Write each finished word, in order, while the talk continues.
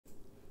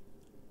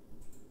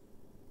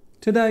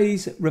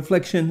Today's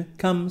reflection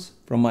comes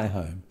from my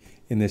home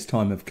in this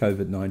time of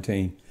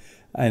COVID-19.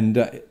 And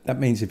that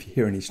means if you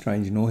hear any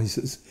strange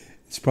noises,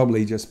 it's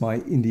probably just my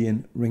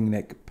Indian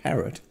ringneck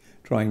parrot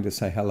trying to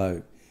say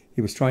hello. He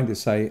was trying to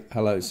say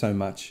hello so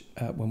much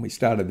when we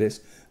started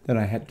this that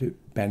I had to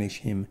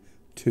banish him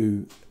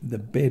to the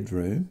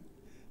bedroom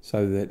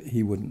so that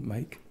he wouldn't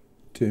make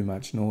too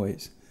much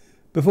noise.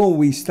 Before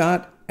we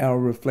start our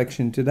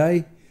reflection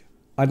today,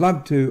 I'd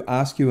love to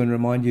ask you and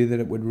remind you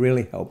that it would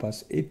really help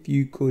us if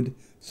you could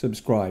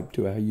subscribe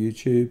to our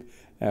YouTube,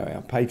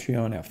 our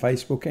Patreon, our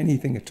Facebook,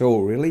 anything at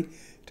all really,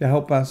 to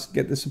help us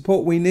get the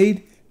support we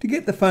need to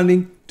get the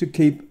funding to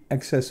keep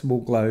Accessible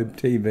Globe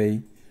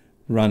TV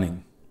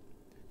running.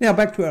 Now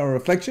back to our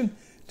reflection.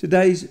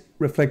 Today's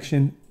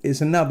reflection is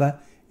another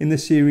in the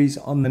series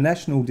on the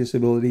National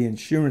Disability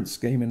Insurance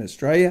Scheme in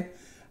Australia,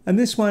 and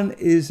this one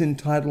is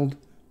entitled,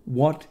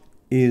 What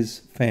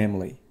is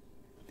Family?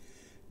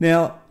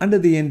 Now, under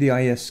the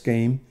NDIS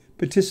scheme,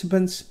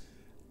 participants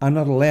are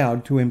not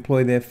allowed to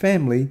employ their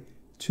family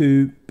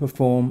to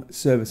perform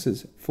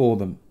services for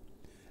them,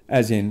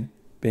 as in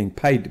being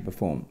paid to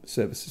perform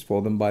services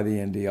for them by the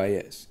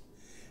NDIS.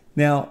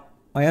 Now,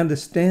 I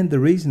understand the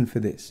reason for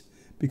this,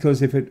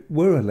 because if it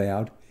were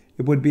allowed,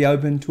 it would be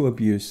open to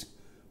abuse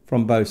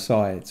from both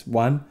sides.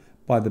 One,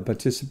 by the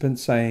participant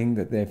saying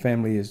that their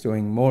family is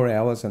doing more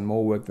hours and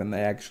more work than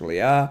they actually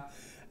are,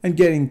 and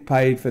getting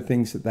paid for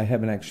things that they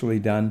haven't actually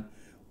done,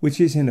 which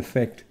is in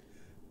effect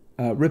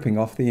ripping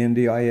off the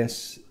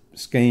NDIS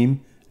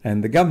scheme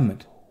and the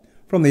government.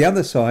 From the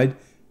other side,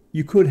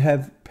 you could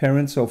have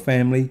parents or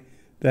family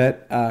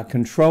that are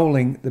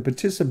controlling the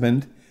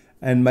participant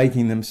and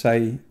making them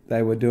say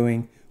they were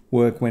doing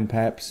work when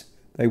perhaps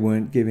they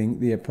weren't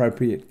giving the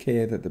appropriate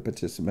care that the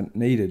participant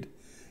needed.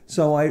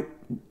 So I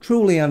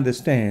truly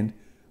understand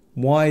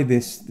why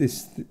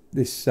this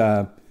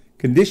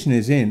condition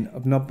is in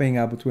of not being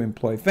able to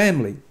employ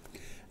family.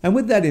 And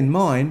with that in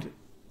mind,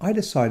 I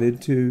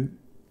decided to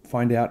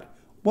find out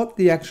what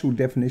the actual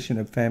definition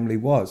of family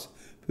was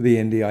for the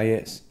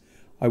NDIS.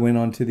 I went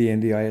onto the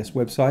NDIS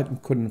website and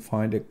couldn't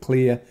find a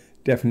clear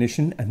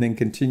definition, and then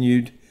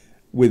continued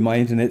with my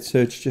internet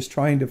search just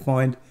trying to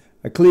find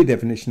a clear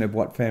definition of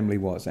what family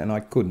was, and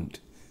I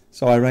couldn't.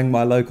 So I rang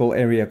my local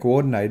area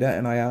coordinator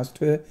and I asked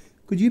her,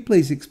 could you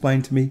please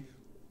explain to me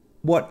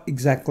what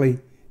exactly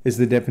is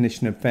the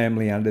definition of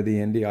family under the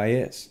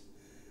NDIS?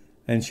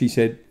 And she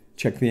said,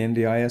 check the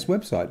NDIS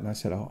website. And I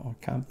said, oh, I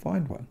can't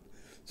find one.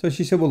 So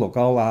she said, well, look,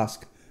 I'll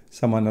ask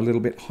someone a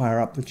little bit higher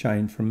up the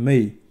chain from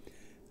me.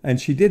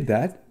 And she did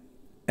that,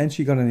 and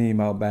she got an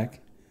email back,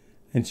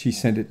 and she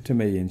sent it to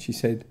me, and she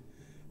said,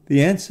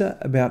 the answer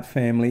about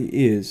family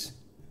is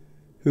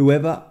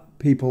whoever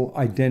people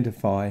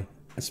identify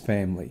as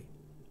family.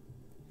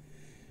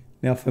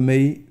 Now for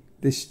me,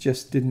 this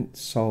just didn't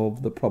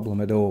solve the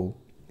problem at all.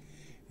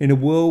 In a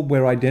world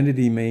where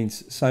identity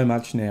means so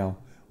much now,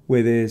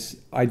 where there's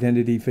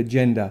identity for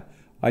gender,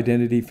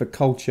 identity for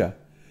culture,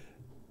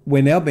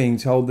 we're now being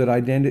told that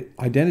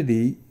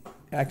identity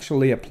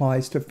actually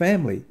applies to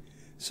family.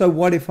 So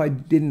what if I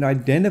didn't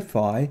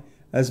identify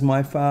as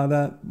my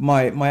father,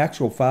 my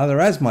actual father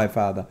as my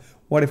father?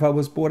 What if I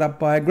was brought up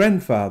by a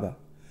grandfather?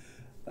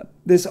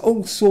 There's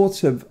all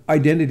sorts of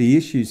identity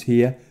issues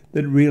here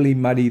that really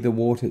muddy the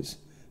waters.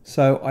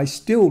 So I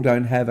still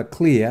don't have a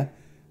clear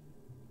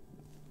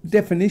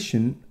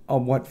definition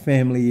of what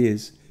family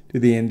is to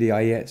the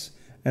NDIS.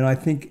 And I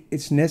think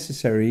it's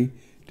necessary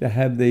to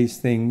have these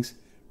things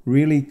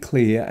really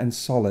clear and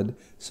solid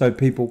so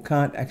people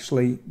can't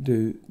actually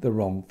do the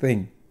wrong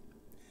thing.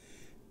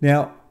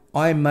 Now,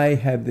 I may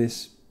have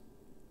this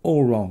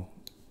all wrong,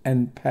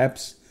 and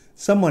perhaps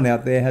someone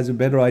out there has a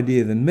better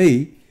idea than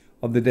me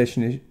of the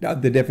definition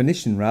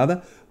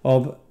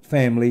of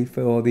family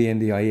for the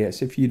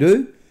NDIS. If you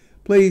do,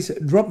 please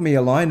drop me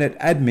a line at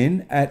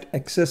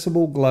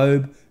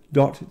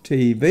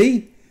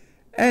admin@accessibleglobe.tv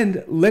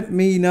and let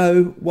me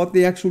know what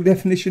the actual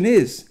definition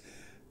is.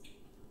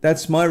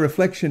 That's my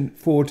reflection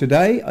for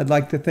today. I'd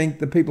like to thank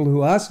the people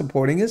who are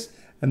supporting us,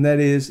 and that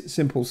is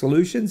Simple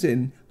Solutions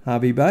in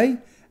Hervey Bay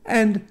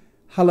and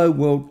Hello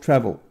World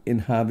Travel in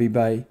Hervey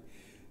Bay.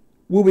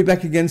 We'll be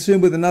back again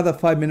soon with another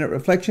 5-minute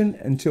reflection.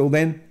 Until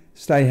then,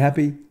 stay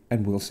happy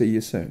and we'll see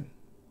you soon.